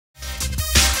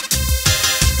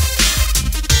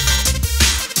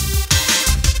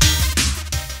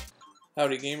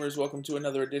Howdy gamers, welcome to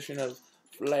another edition of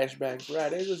Flashback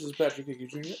Friday. This is Patrick Hickey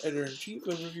Jr., Editor-in-Chief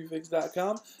of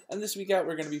ReviewFix.com, and this week out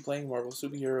we're going to be playing Marvel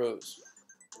Superheroes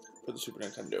for the Super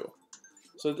Nintendo.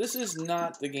 So this is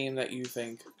not the game that you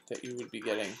think that you would be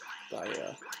getting by,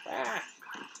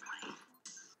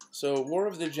 So War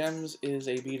of the Gems is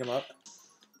a beat-em-up,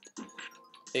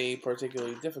 a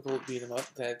particularly difficult beat-em-up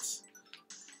that's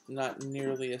not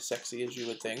nearly as sexy as you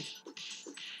would think,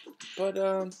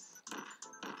 but,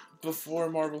 before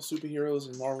Marvel Superheroes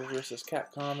and Marvel vs.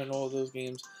 Capcom and all of those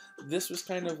games, this was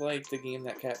kind of like the game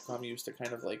that Capcom used to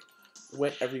kind of like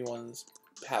whet everyone's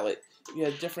palate. You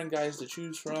had different guys to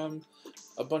choose from,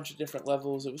 a bunch of different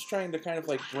levels. It was trying to kind of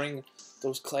like bring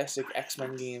those classic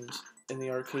X-Men games in the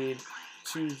arcade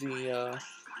to the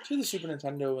Super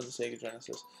Nintendo and the Sega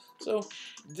Genesis. So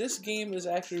this game is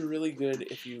actually really good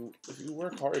if you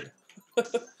work hard,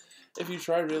 if you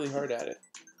try really hard at it.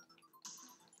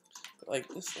 Like,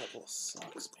 this level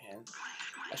sucks, man.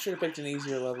 I should have picked an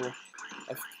easier level.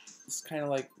 It's kind of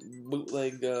like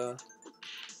bootleg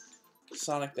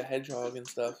Sonic the Hedgehog and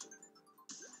stuff.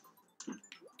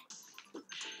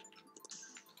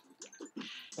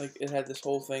 Like, it had this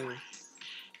whole thing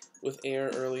with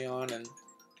air early on, and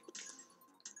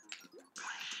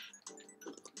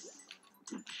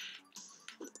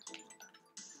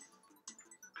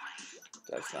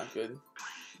that's not good.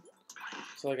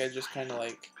 So, like, I just kind of,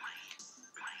 like,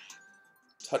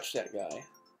 touch that guy.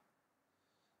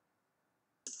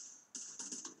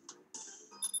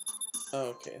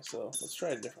 Okay, so let's try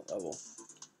a different level.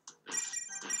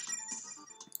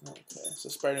 Okay, so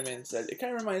Spider-Man's dead. It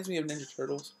kind of reminds me of Ninja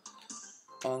Turtles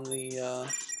on the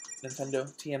Nintendo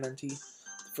TMNT, the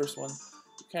first one.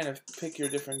 You kind of pick your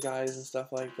different guys and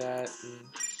stuff like that,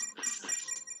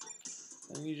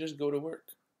 and you just go to work.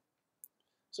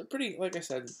 So pretty, like I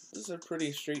said, this is a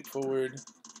pretty straightforward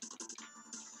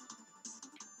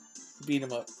beat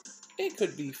 'em up. It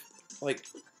could be like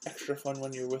extra fun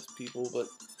when you're with people, but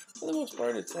for the most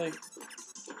part, it's like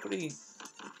pretty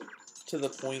to the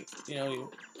point. You know,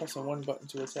 you pressing one button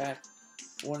to attack,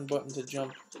 one button to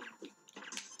jump.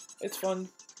 It's fun.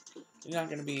 You're not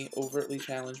going to be overtly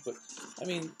challenged, but I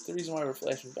mean, the reason why we're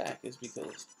flashing back is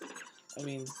because, I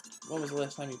mean, when was the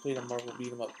last time you played a Marvel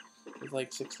beat 'em up with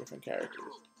like 6 different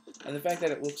characters? And the fact that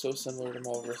it looks so similar to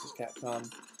Marvel vs.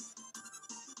 Capcom,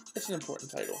 it's an important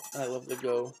title, and I love the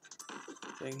Go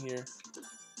thing here.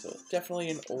 So definitely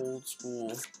an old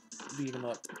school beat 'em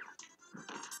up.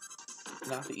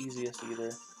 Not the easiest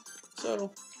either.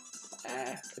 So,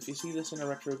 if you see this in a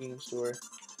retro game store,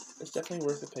 it's definitely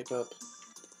worth a pickup.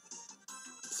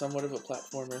 Somewhat of a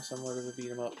platformer, somewhat of a beat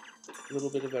 'em up, a little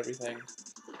bit of everything.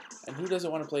 And who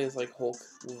doesn't want to play as like Hulk,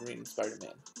 Wolverine, and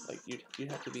Spider-Man? Like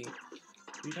you'd have to be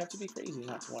crazy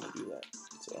not to want to do that.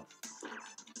 So.